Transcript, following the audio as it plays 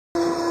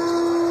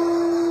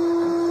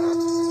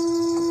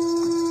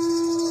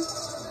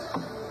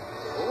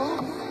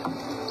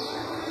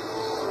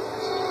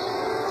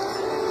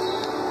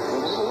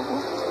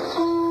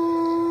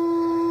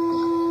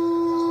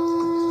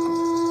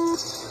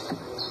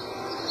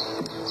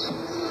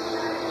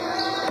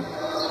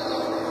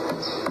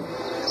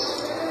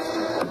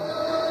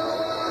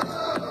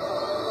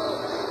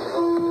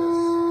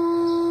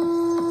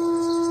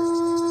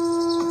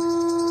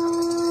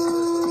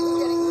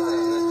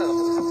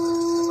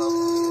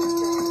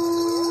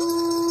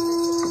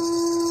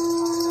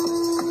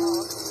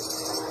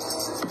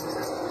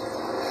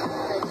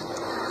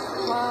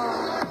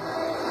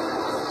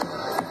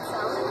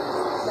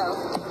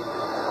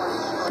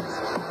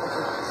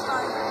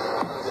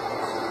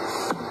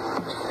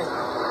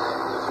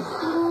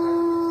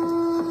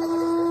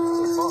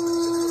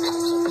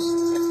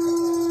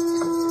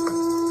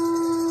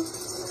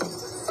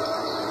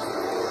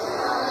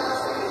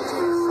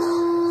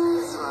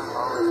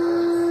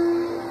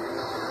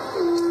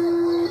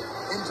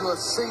a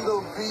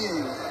single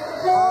being,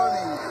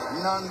 burning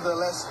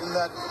nonetheless in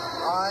that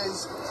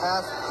eyes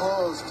half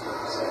closed.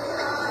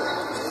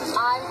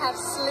 I have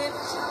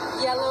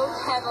slipped yellow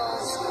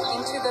petals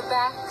into the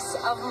backs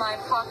of my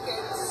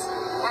pockets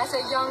as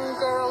a young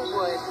girl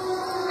would,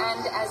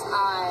 and as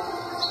I.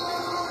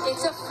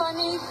 It's a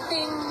funny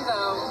thing,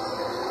 though,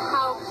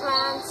 how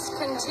plants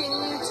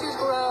continue to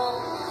grow.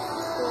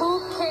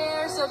 Who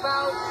cares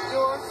about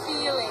your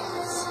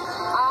feelings?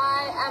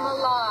 I am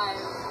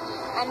alive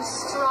and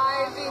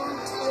striving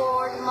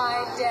toward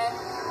my death.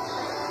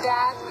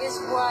 That is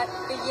what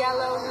the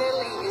yellow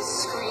lily is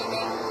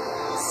screaming,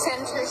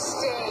 center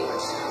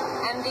stage,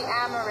 and the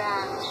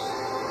amaranth.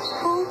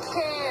 Who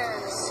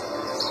cares?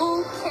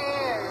 Who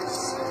cares?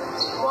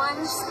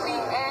 Once the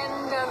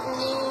end of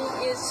me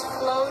is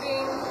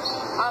floating,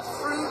 a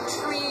fruit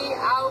tree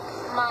out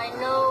my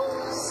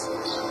nose.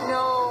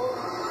 No,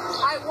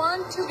 I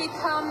want to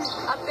become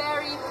a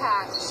berry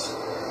patch,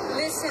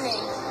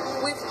 listening.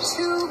 With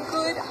 2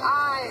 good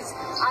eyes,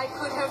 I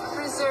could have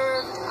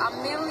preserved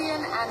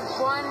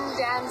 1,000,001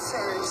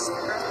 dancers.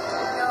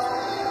 No,